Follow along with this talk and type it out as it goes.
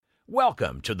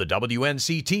Welcome to the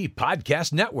WNCT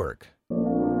Podcast Network.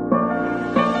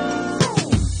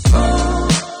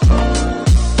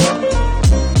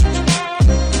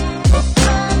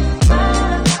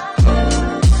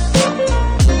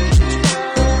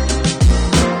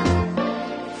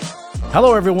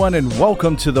 Hello, everyone, and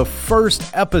welcome to the first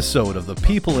episode of the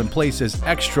People and Places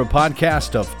Extra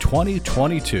podcast of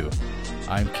 2022.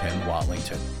 I'm Ken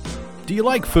Watlington. Do you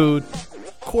like food?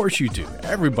 Of course you do.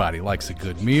 Everybody likes a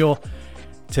good meal.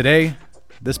 Today,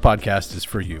 this podcast is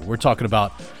for you. We're talking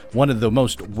about one of the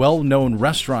most well-known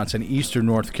restaurants in eastern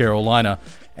North Carolina,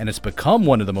 and it's become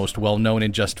one of the most well-known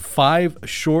in just 5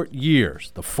 short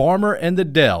years. The Farmer and the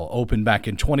Dail opened back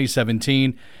in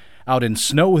 2017 out in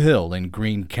Snow Hill in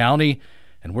Greene County,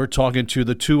 and we're talking to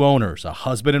the two owners, a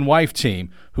husband and wife team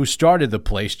who started the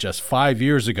place just 5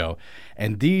 years ago.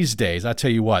 And these days, I tell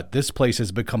you what, this place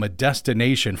has become a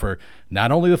destination for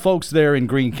not only the folks there in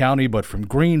Greene County, but from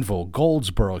Greenville,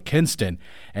 Goldsboro, Kinston,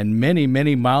 and many,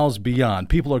 many miles beyond.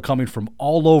 People are coming from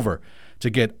all over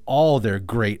to get all their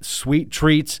great sweet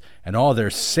treats and all their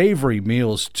savory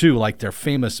meals too, like their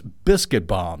famous biscuit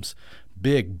bombs,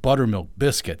 big buttermilk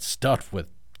biscuits stuffed with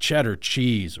cheddar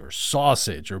cheese or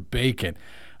sausage or bacon.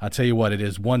 I'll tell you what, it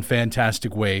is one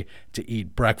fantastic way to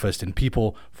eat breakfast, and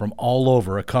people from all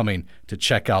over are coming to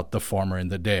check out the Farmer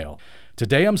and the Dail.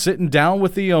 Today I'm sitting down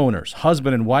with the owners,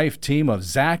 husband and wife team of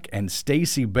Zac and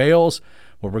Stacy Bailes,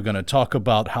 where we're going to talk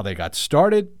about how they got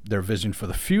started, their vision for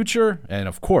the future, and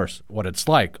of course, what it's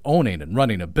like owning and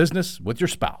running a business with your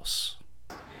spouse.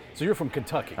 So you're from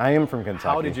Kentucky. I am from Kentucky.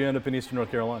 How did you end up in eastern North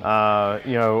Carolina?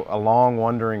 A long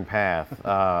wandering path.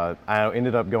 I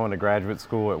ended up going to graduate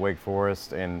school at Wake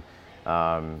Forest, and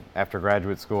after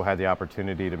graduate school had the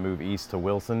opportunity to move east to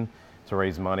Wilson to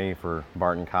raise money for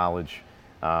Barton College,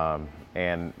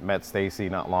 and met Stacy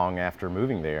not long after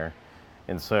moving there.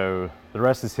 And so the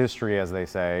rest is history, as they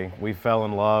say. We fell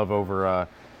in love over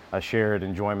a shared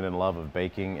enjoyment and love of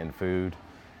baking and food.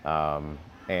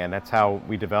 And that's how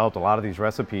we developed a lot of these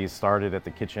recipes, started at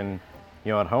the kitchen,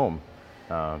 at home.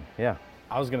 I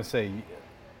was going to say,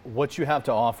 what you have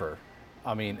to offer,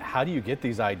 how do you get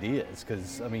these ideas?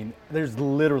 Because, there's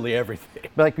literally everything.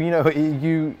 Like,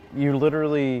 you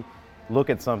literally look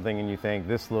at something and you think,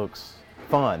 this looks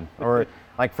fun. Or,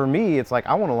 like, for me, it's like,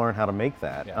 I want to learn how to make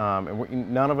that. Yeah.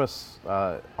 None of us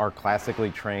are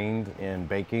classically trained in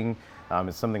baking.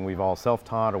 It's something we've all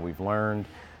self-taught or we've learned.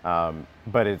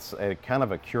 But it's a kind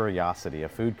of a curiosity, a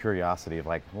food curiosity of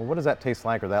like, well, what does that taste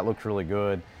like? Or that looks really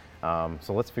good. So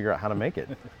let's figure out how to make it.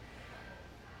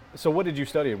 So what did you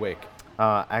study at Wake?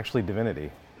 Actually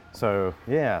divinity. So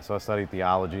I studied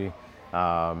theology.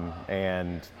 Fell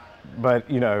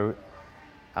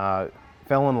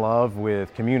in love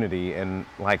with community, and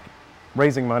like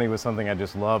raising money was something I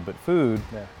just loved, but food,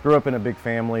 grew up in a big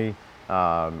family.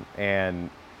 And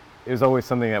it was always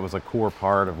something that was a core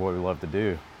part of what we love to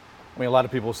do. A lot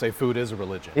of people say food is a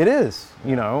religion. It is,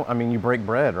 you break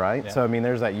bread, right? Yeah. So,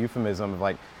 there's that euphemism of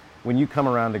like, when you come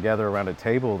around together around a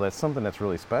table, that's something that's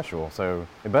really special. So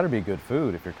it better be good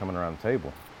food if you're coming around the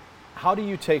table. How do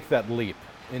you take that leap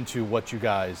into what you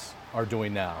guys are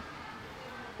doing now?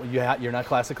 You're not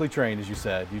classically trained, as you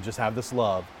said. You just have this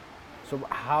love. So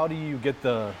how do you get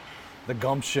the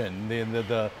gumption,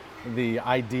 the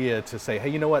idea to say, hey,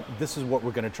 you know what, this is what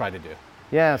we're going to try to do?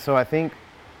 Yeah, so I think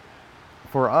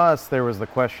for us, there was the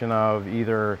question of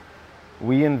either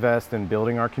we invest in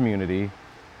building our community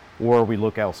or we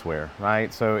look elsewhere,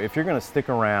 right? So if you're going to stick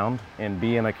around and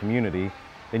be in a community,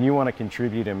 then you want to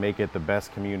contribute and make it the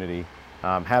best community.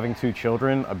 Having 2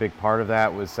 children, a big part of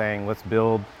that was saying, let's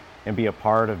build and be a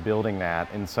part of building that.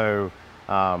 And so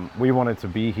we wanted to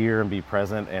be here and be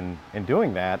present and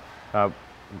doing that.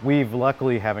 We've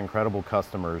luckily have incredible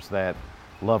customers that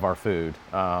love our food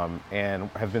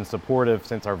and have been supportive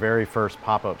since our very first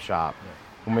pop-up shop. Yeah.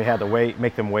 When we had to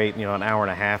make them wait, an hour and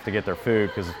a half to get their food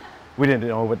because we didn't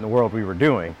know what in the world we were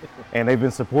doing. And they've been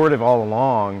supportive all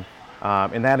along.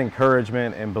 And that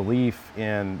encouragement and belief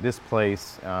in this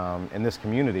place, in this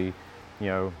community,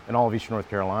 in all of Eastern North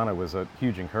Carolina was a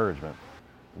huge encouragement.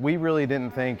 We really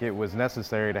didn't think it was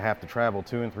necessary to have to travel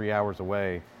 2 and 3 hours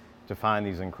away to find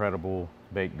these incredible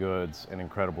baked goods and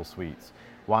incredible sweets.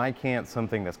 Why can't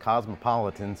something that's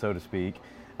cosmopolitan, so to speak,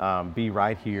 be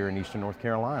right here in Eastern North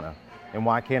Carolina? And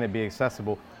why can't it be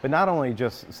accessible? But not only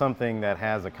just something that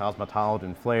has a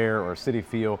cosmopolitan flair or city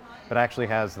feel, but actually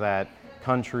has that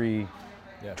country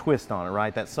twist on it,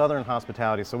 right? That Southern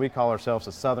hospitality. So we call ourselves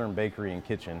a Southern bakery and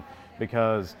kitchen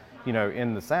because,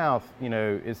 in the South,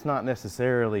 it's not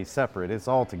necessarily separate. It's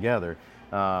all together.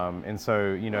 And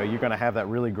so, you're going to have that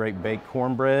really great baked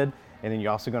cornbread and then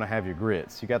you're also going to have your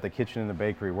grits. You got the kitchen and the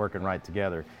bakery working right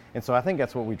together. And so I think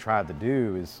that's what we tried to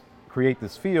do, is create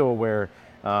this feel where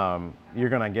you're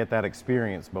going to get that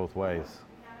experience both ways.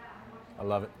 I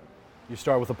love it. You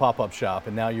start with a pop-up shop,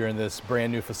 and now you're in this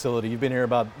brand new facility. You've been here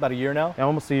about a year now?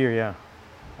 Almost a year, yeah.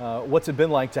 What's it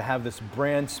been like to have this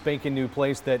brand spanking new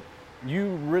place that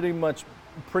you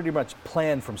pretty much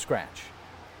planned from scratch?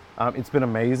 It's been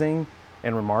amazing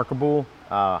and remarkable,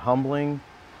 humbling,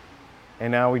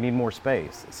 and now we need more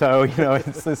space. So,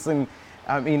 it's this thing,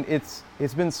 it's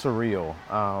been surreal.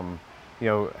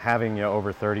 Having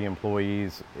over 30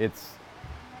 employees,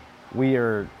 we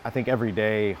are, I think, every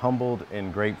day humbled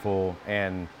and grateful,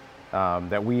 and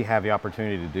that we have the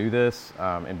opportunity to do this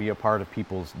and be a part of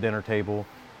people's dinner table,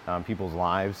 people's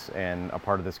lives, and a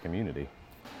part of this community.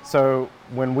 So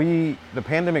when the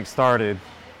pandemic started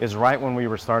is right when we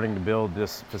were starting to build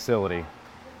this facility.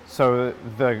 So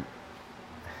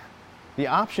the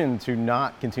option to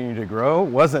not continue to grow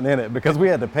wasn't in it, because we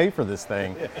had to pay for this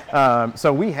thing.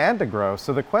 So we had to grow.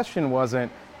 So the question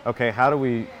wasn't, okay, how do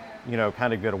we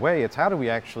kind of get away? It's how do we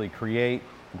actually create,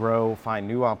 grow, find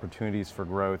new opportunities for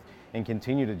growth, and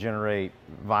continue to generate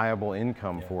viable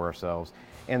income for ourselves.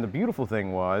 And the beautiful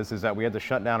thing is that we had to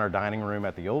shut down our dining room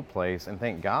at the old place, and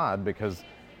thank God, because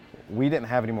we didn't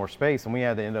have any more space, and we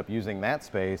had to end up using that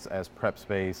space as prep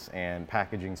space and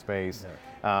packaging space.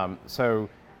 So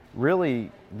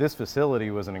really, this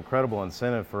facility was an incredible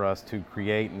incentive for us to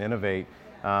create and innovate.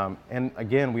 And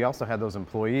again, we also had those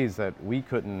employees that we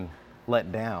couldn't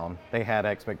let down. They had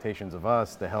expectations of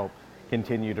us to help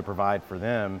continue to provide for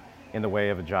them in the way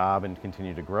of a job and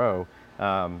continue to grow.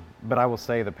 But I will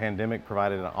say the pandemic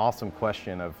provided an awesome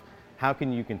question of how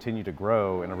can you continue to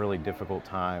grow in a really difficult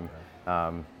time?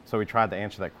 So we tried to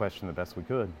answer that question the best we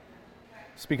could.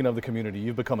 Speaking of the community,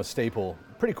 you've become a staple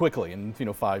pretty quickly in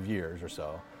 5 years or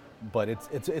so. But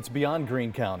it's beyond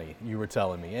Greene County, you were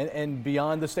telling me, and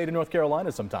beyond the state of North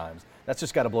Carolina sometimes. That's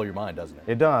just got to blow your mind, doesn't it?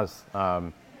 It does.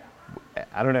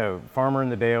 I don't know, Farmer in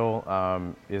the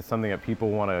Dail is something that people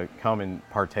want to come and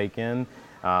partake in.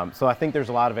 So I think there's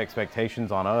a lot of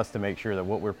expectations on us to make sure that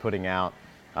what we're putting out,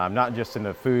 not just in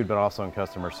the food, but also in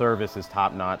customer service, is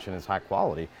top notch and is high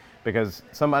quality. Because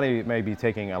somebody may be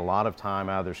taking a lot of time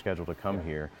out of their schedule to come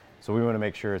here. So we want to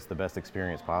make sure it's the best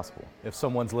experience possible. If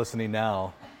someone's listening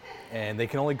now and they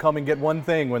can only come and get one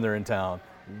thing when they're in town,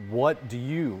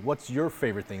 what's your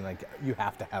favorite thing? Like, you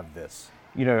have to have this.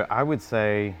 I would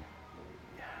say,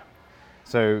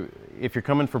 so if you're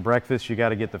coming for breakfast, you got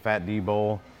to get the Fat D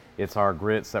bowl. It's our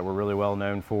grits that we're really well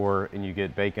known for, and you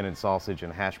get bacon and sausage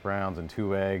and hash browns and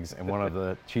 2 eggs and one of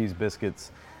the cheese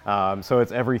biscuits. So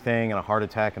it's everything and a heart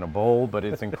attack in a bowl, but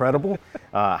it's incredible.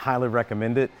 Highly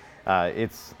recommend it.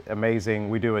 It's amazing.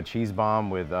 We do a cheese bomb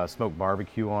with smoked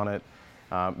barbecue on it.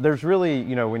 There's really,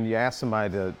 when you ask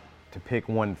somebody to pick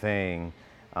one thing,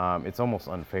 it's almost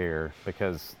unfair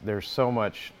because there's so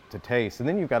much to taste. And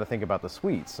then you've got to think about the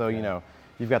sweets. So,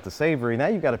 you've got the savory. Now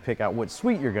you've got to pick out what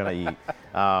sweet you're going to eat.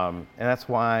 And that's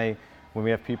why when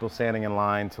we have people standing in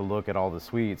line to look at all the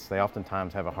sweets, they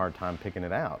oftentimes have a hard time picking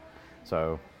it out.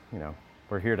 So,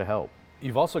 we're here to help.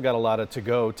 You've also got a lot of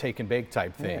to-go, take and bake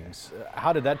type things. Yeah.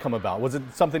 How did that come about? Was it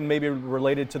something maybe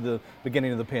related to the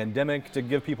beginning of the pandemic to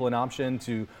give people an option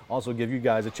to also give you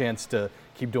guys a chance to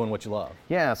keep doing what you love?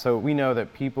 Yeah, so we know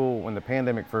that people, when the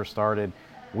pandemic first started,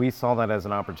 we saw that as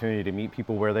an opportunity to meet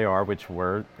people where they are, which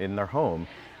were in their home.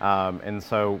 And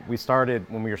so we started,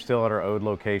 when we were still at our old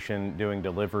location, doing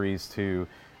deliveries to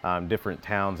different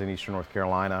towns in eastern North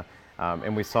Carolina.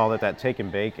 And we saw that take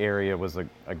and bake area was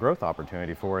a growth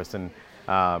opportunity for us. And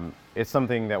it's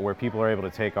something that where people are able to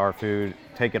take our food,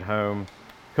 take it home,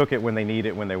 cook it when they need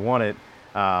it, when they want it,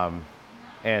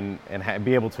 and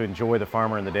be able to enjoy the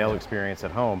Farmer in the Dail experience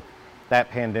at home. That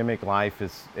pandemic life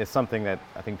is something that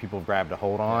I think people have grabbed a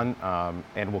hold on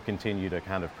and will continue to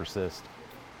kind of persist.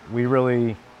 We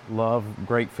really love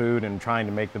great food and trying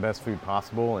to make the best food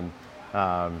possible,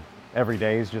 and every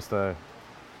day is just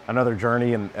another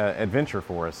journey and adventure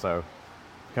for us. So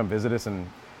come visit us and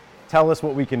tell us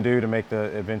what we can do to make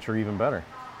the adventure even better.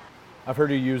 I've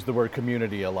heard you use the word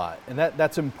community a lot, and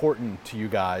that's important to you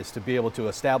guys, to be able to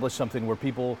establish something where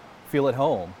people feel at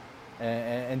home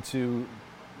and to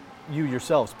you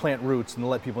yourselves plant roots and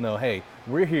let people know, hey,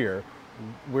 we're here,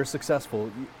 we're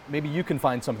successful. Maybe you can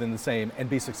find something the same and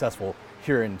be successful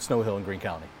here in Snow Hill and Greene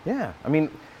County. Yeah, I mean,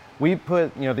 we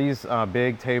put, these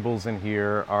big tables in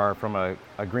here are from a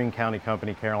Greene County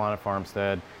company, Carolina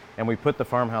Farmstead, and we put the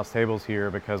farmhouse tables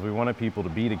here because we wanted people to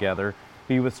be together,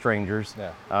 be with strangers,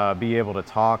 be able to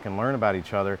talk and learn about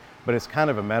each other. But it's kind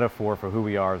of a metaphor for who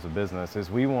we are as a business,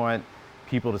 is we want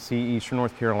people to see eastern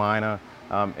North Carolina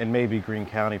and maybe Greene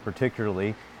County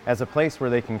particularly, as a place where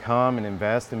they can come and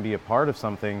invest and be a part of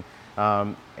something,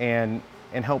 and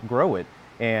help grow it,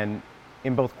 and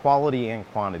in both quality and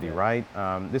quantity, right?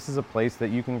 This is a place that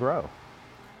you can grow.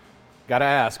 Gotta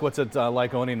ask, what's it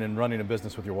like owning and running a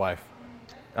business with your wife?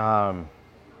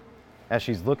 As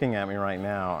she's looking at me right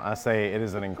now, I say it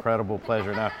is an incredible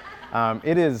pleasure. Now,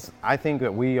 it is, I think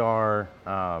that we are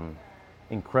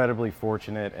incredibly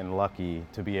fortunate and lucky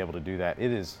to be able to do that.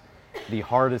 It is the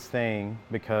hardest thing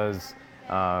because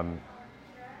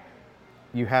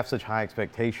you have such high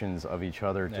expectations of each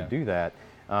other to do that,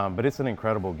 but it's an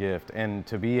incredible gift. And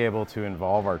to be able to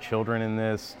involve our children in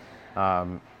this,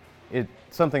 it's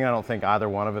something I don't think either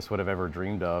one of us would have ever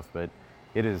dreamed of, but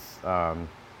it is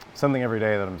something every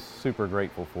day that I'm super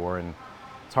grateful for, and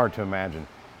it's hard to imagine.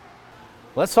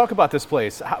 Let's talk about this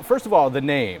place. First of all, the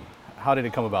name. How did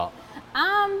it come about?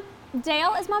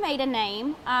 Dail is my maiden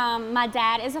name. My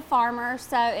dad is a farmer,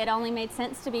 so it only made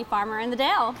sense to be Farmer in the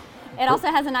Dail. It also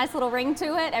has a nice little ring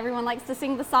to it. Everyone likes to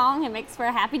sing the song. It makes for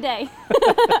a happy day.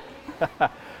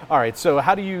 All right, so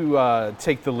how do you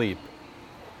take the leap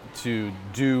to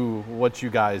do what you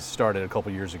guys started a couple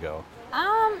years ago?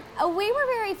 We were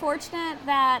very fortunate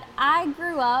that I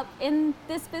grew up in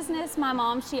this business. My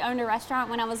mom, she owned a restaurant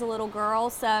when I was a little girl,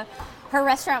 so her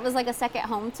restaurant was like a second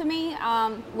home to me.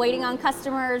 Waiting on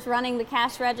customers, running the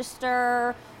cash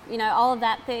register, you know, all of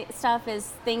that stuff is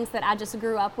things that I just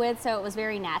grew up with, so it was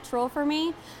very natural for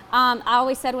me. I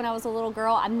always said when I was a little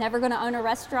girl, I'm never going to own a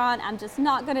restaurant. I'm just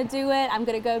not going to do it. I'm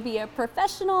going to go be a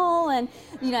professional and,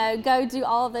 you know, go do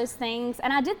all of those things.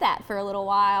 And I did that for a little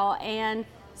while, and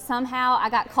somehow I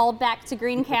got called back to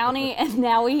Greene County, and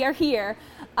now we are here.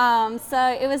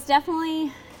 So it was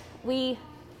definitely, we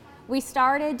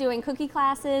started doing cookie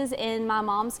classes in my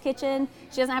mom's kitchen.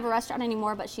 She doesn't have a restaurant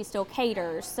anymore, but she still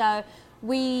caters. So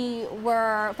we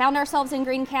found ourselves in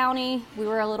Greene County. We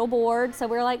were a little bored, so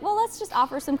we were like, well, let's just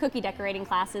offer some cookie decorating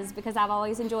classes, because I've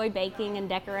always enjoyed baking and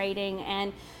decorating.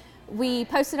 And we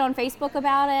posted on Facebook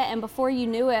about it, and before you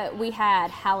knew it, we had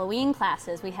Halloween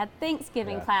classes, we had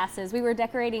Thanksgiving classes, we were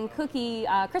decorating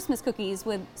Christmas cookies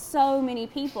with so many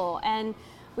people, and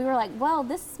we were like, well,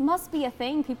 this must be a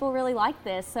thing. People really like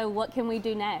this, so what can we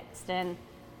do next? And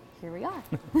here we are.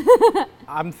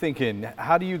 I'm thinking,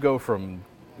 how do you go from,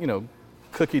 you know,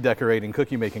 cookie decorating,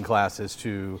 cookie making classes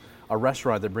to a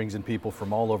restaurant that brings in people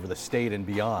from all over the state and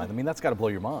beyond? I mean, that's got to blow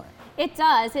your mind. It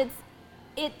does.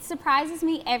 It surprises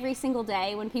me every single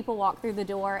day when people walk through the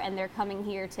door and they're coming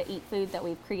here to eat food that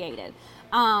we've created.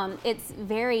 It's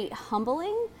very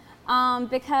humbling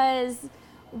because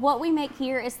what we make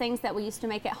here is things that we used to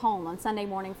make at home on Sunday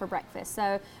morning for breakfast.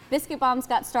 So biscuit bombs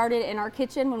got started in our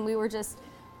kitchen when we were just,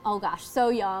 oh gosh, so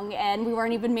young, and we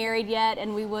weren't even married yet,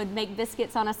 and we would make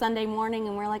biscuits on a Sunday morning,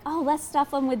 and we're like, oh, let's stuff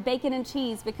them with bacon and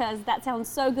cheese because that sounds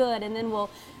so good, and then we'll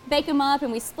bake them up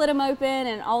and we split them open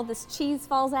and all this cheese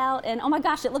falls out, and oh my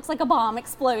gosh, it looks like a bomb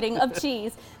exploding of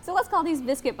cheese. So let's call these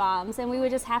biscuit bombs, and we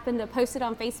would just happen to post it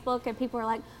on Facebook, and people were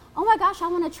like, oh my gosh, I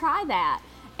want to try that.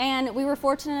 And we were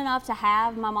fortunate enough to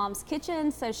have my mom's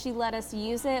kitchen, so she let us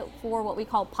use it for what we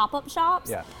call pop-up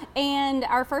shops. Yeah. And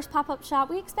our first pop-up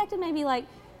shop, we expected maybe like,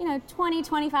 20,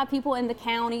 25 people in the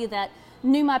county that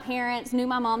knew my parents, knew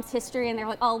my mom's history, and they're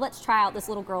like, oh, let's try out this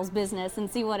little girl's business and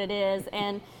see what it is.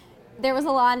 And there was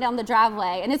a line down the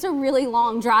driveway, and it's a really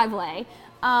long driveway.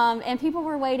 And people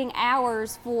were waiting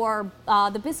hours for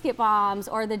the biscuit bombs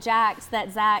or the jacks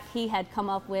that Zac, he had come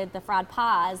up with, the fried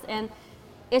pies. And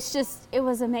it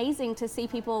was amazing to see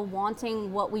people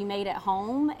wanting what we made at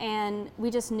home. And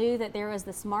we just knew that there was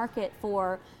this market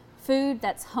for food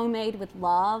that's homemade with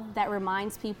love, that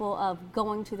reminds people of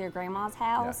going to their grandma's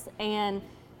house. Yeah. And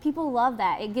people love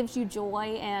that. It gives you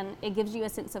joy, and it gives you a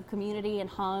sense of community and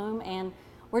home. And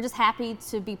we're just happy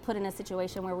to be put in a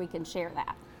situation where we can share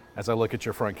that. As I look at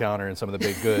your front counter and some of the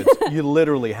big goods, you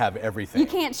literally have everything. You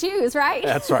can't choose, right?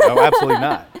 That's right. Oh, absolutely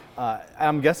not.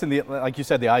 I'm guessing, like you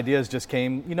said, the ideas just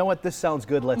came, you know what, this sounds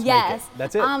good, let's make it.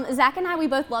 That's it. Zac and I, we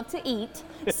both love to eat.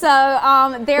 So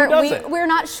we're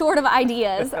not short of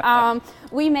ideas.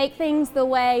 We make things the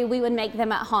way we would make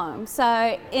them at home.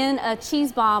 So in a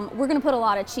cheese bomb, we're going to put a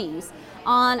lot of cheese.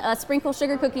 On a sprinkle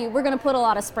sugar cookie, we're going to put a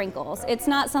lot of sprinkles. It's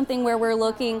not something where we're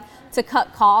looking to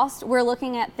cut cost. We're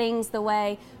looking at things the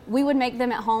way we would make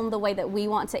them at home, the way that we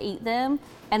want to eat them,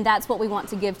 and that's what we want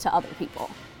to give to other people.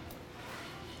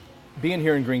 Being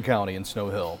here in Greene County in Snow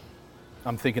Hill,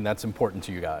 I'm thinking that's important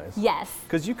to you guys. Yes.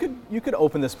 Because you could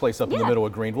open this place up in the middle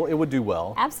of Greenville. It would do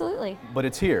well. Absolutely. But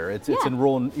it's here. It's in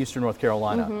rural eastern North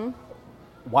Carolina.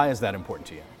 Mm-hmm. Why is that important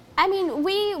to you? I mean,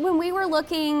 when we were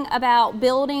looking about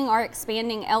building or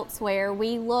expanding elsewhere,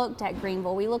 we looked at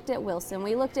Greenville, we looked at Wilson,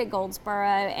 we looked at Goldsboro,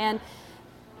 and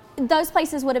those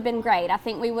places would have been great. I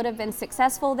think we would have been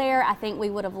successful there. I think we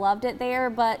would have loved it there.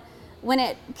 But when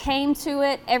it came to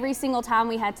it, every single time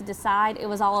we had to decide, it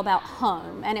was all about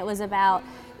home. And it was about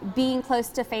being close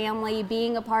to family,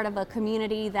 being a part of a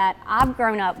community that I've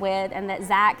grown up with and that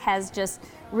Zac has just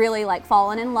really like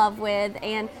fallen in love with,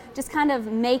 and just kind of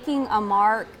making a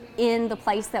mark in the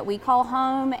place that we call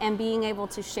home and being able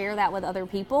to share that with other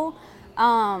people.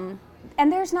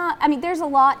 And there's a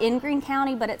lot in Greene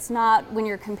County, but it's not when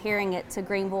you're comparing it to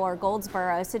Greenville or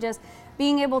Goldsboro. So just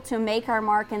being able to make our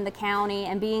mark in the county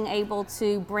and being able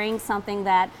to bring something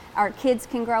that our kids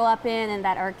can grow up in and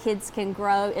that our kids can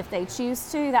grow if they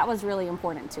choose to, that was really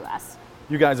important to us.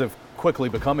 You guys have quickly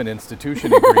become an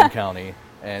institution in Greene County,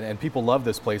 and people love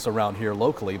this place around here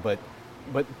locally, but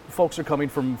folks are coming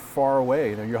from far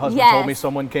away. You know, your husband told me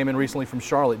someone came in recently from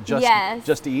Charlotte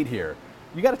just to eat here.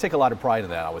 You got to take a lot of pride in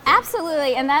that, I would think.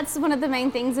 Absolutely, and that's one of the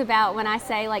main things about when I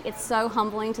say like it's so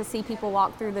humbling to see people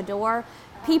walk through the door.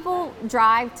 People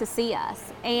drive to see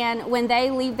us, and when they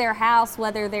leave their house,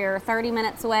 whether they're 30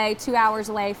 minutes away, 2 hours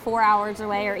away, 4 hours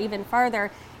away, or even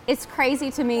further, it's crazy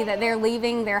to me that they're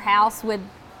leaving their house with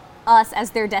us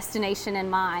as their destination in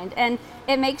mind. And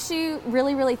it makes you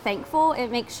really, really thankful. It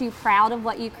makes you proud of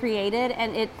what you created,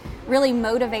 and it really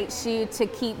motivates you to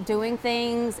keep doing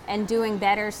things and doing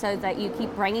better so that you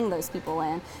keep bringing those people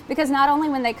in. Because not only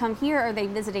when they come here are they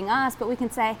visiting us, but we can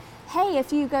say, hey,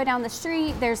 if you go down the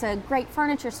street, there's a great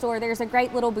furniture store, there's a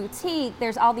great little boutique,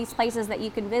 there's all these places that you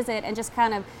can visit, and just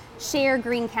kind of share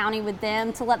Greene County with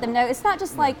them to let them know it's not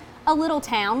just like a little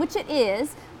town, which it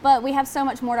is, but we have so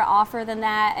much more to offer than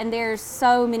that, and there's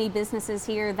so many businesses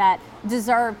here that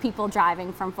deserve people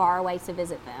driving from far away to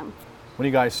visit them. When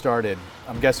you guys started,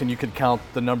 I'm guessing you could count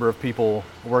the number of people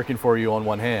working for you on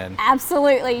one hand.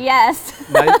 Absolutely, yes.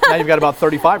 Now you've got about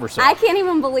 35 or so. I can't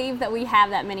even believe that we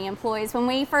have that many employees. When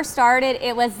we first started,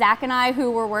 it was Zac and I who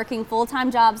were working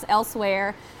full-time jobs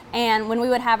elsewhere, and when we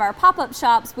would have our pop-up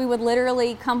shops, we would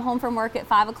literally come home from work at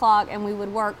 5 o'clock and we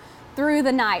would work through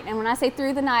the night. And when I say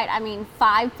through the night, I mean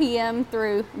 5 p.m.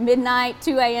 through midnight,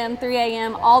 2 a.m., 3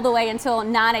 a.m., all the way until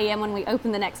 9 a.m. when we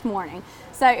opened the next morning.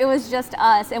 So it was just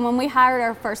us. And when we hired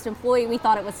our first employee, we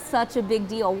thought it was such a big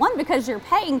deal. One, because you're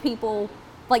paying people,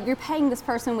 like you're paying this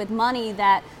person with money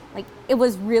that like it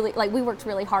was really, like we worked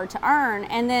really hard to earn.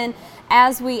 And then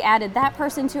as we added that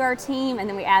person to our team, and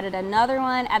then we added another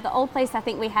one, at the old place I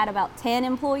think we had about 10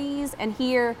 employees, and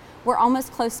here we're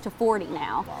almost close to 40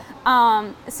 now.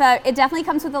 Wow. So it definitely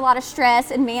comes with a lot of stress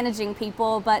in managing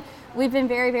people, but we've been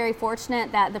very, very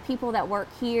fortunate that the people that work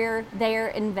here, they're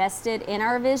invested in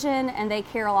our vision and they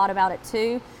care a lot about it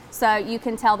too. So you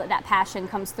can tell that that passion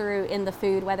comes through in the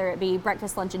food, whether it be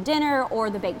breakfast, lunch, and dinner, or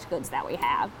the baked goods that we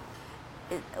have.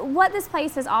 What this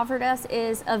place has offered us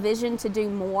is a vision to do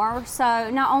more.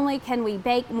 So not only can we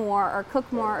bake more or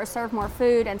cook more or serve more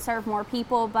food and serve more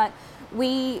people, but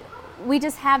we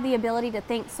just have the ability to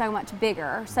think so much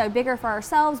bigger. So bigger for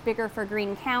ourselves, bigger for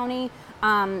Greene County.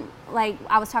 Like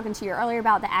I was talking to you earlier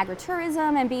about the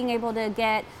agritourism and being able to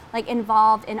get like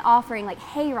involved in offering like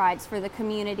hay rides for the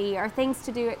community or things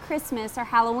to do at Christmas or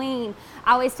Halloween.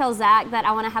 I always tell Zac that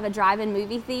I want to have a drive-in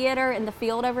movie theater in the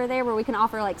field over there where we can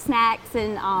offer like snacks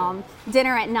and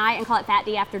dinner at night and call it Fat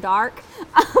D After Dark,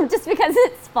 just because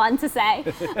it's fun to say.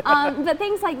 But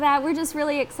things like that, we're just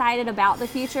really excited about the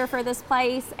future for this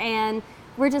place, and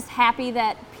we're just happy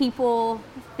that people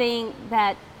think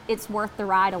that it's worth the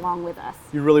ride along with us.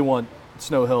 You really want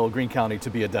Snow Hill, Greene County to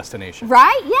be a destination.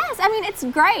 Right? Yes. I mean, it's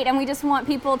great, and we just want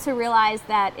people to realize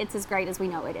that it's as great as we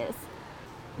know it is.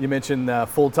 You mentioned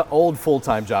old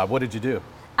full-time job. What did you do?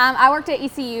 I worked at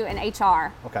ECU in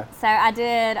HR. Okay. So I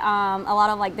did a lot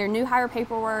of like their new hire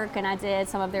paperwork, and I did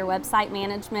some of their website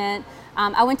management.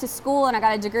 I went to school and I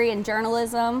got a degree in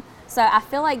journalism. So I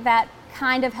feel like that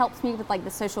kind of helps me with like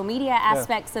the social media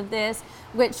aspects of this,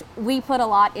 which we put a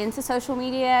lot into social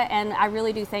media, and I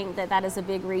really do think that that is a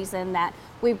big reason that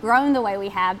we've grown the way we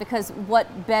have, because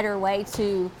what better way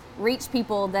to reach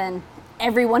people than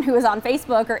everyone who is on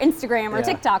Facebook or Instagram or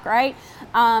TikTok, right?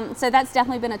 So that's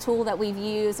definitely been a tool that we've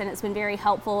used, and it's been very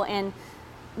helpful in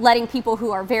letting people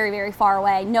who are very, very far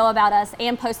away know about us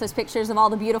and post those pictures of all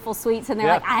the beautiful sweets, and they're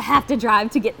like, I have to drive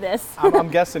to get this. I'm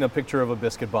guessing a picture of a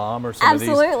biscuit bomb or some of these,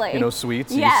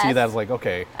 sweets. And you see that as like,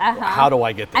 okay, how do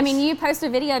I get this? I mean, you post a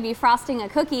video of you frosting a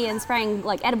cookie and spraying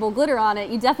like edible glitter on it,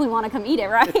 you definitely want to come eat it,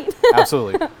 right?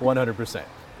 Absolutely, 100%.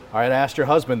 All right, I asked your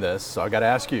husband this, so I got to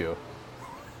ask you.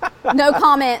 No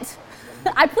comment.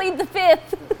 I plead the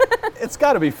fifth. It's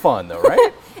got to be fun though,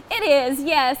 right? It It is,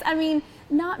 yes. I mean,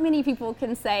 not many people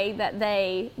can say that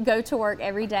they go to work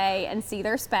every day and see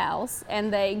their spouse,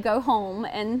 and they go home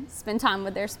and spend time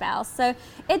with their spouse. So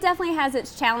it definitely has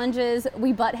its challenges.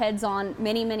 We butt heads on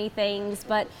many, many things,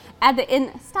 but at the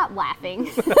end, stop laughing.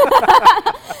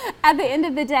 At the end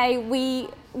of the day,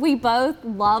 we both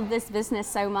love this business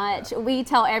so much. We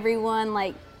tell everyone,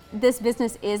 like, this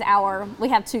business is we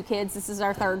have 2 kids, this is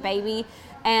our 3rd baby,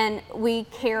 and we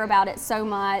care about it so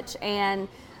much. And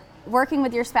working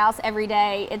with your spouse every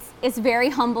day, it's very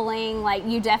humbling. Like,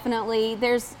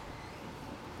 there's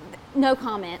no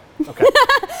comment. Okay.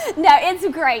 No, it's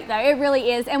great though. It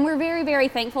really is. And we're very, very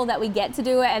thankful that we get to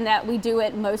do it and that we do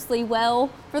it mostly well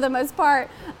for the most part.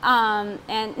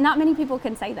 And not many people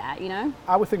can say that, you know?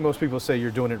 I would think most people say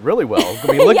you're doing it really well.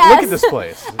 I mean, look at this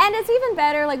place. And it's even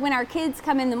better, like, when our kids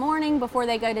come in the morning before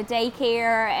they go to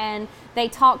daycare and they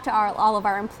talk to all of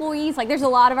our employees. Like, there's a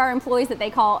lot of our employees that they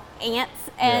call aunts.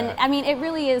 And Yeah. I mean, it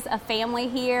really is a family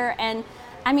here. And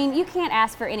I mean, you can't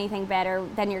ask for anything better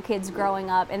than your kids growing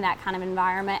up in that kind of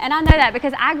environment. And I know that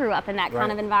because I grew up in that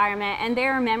kind of environment. And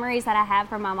there are memories that I have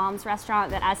from my mom's restaurant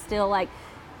that I still, like,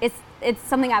 it's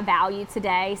something I value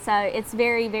today. So it's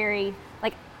very, very,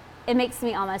 like, it makes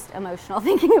me almost emotional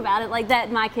thinking about it, like,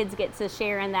 that my kids get to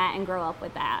share in that and grow up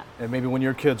with that. And maybe when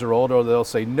your kids are older, they'll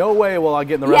say, no way will I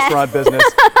get in the restaurant business,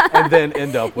 and then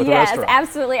end up with a restaurant. Yes,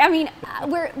 absolutely. I mean,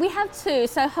 we have 2,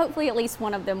 so hopefully at least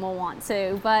one of them will want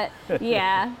to. But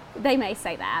yeah, they may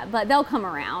say that, but they'll come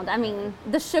around. I mean,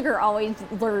 the sugar always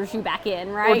lures you back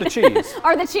in, right? Or the cheese.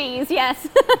 Or the cheese, yes.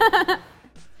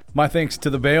 My thanks to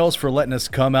the Bailes for letting us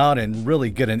come out and really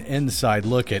get an inside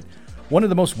look at one of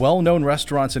the most well-known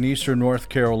restaurants in Eastern North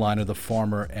Carolina, the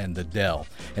Farmer and the Dail.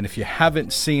 And if you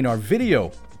haven't seen our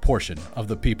video portion of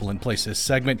the People and Places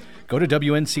segment, go to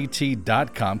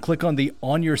WNCT.com, click on the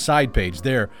On Your Side page.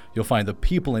 There, you'll find the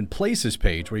People and Places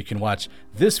page where you can watch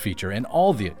this feature and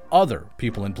all the other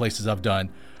People and Places I've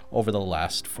done over the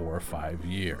last 4 or 5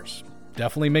 years.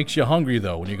 Definitely makes you hungry,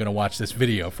 though, when you're going to watch this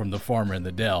video from the Farmer and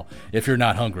the Dail, if you're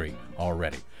not hungry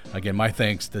already. Again, my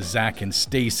thanks to Zac and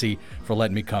Stacy for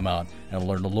letting me come out and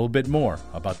learn a little bit more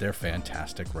about their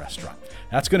fantastic restaurant.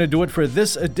 That's going to do it for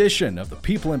this edition of the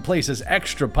People and Places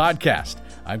Extra podcast.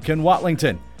 I'm Ken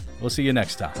Watlington. We'll see you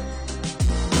next time.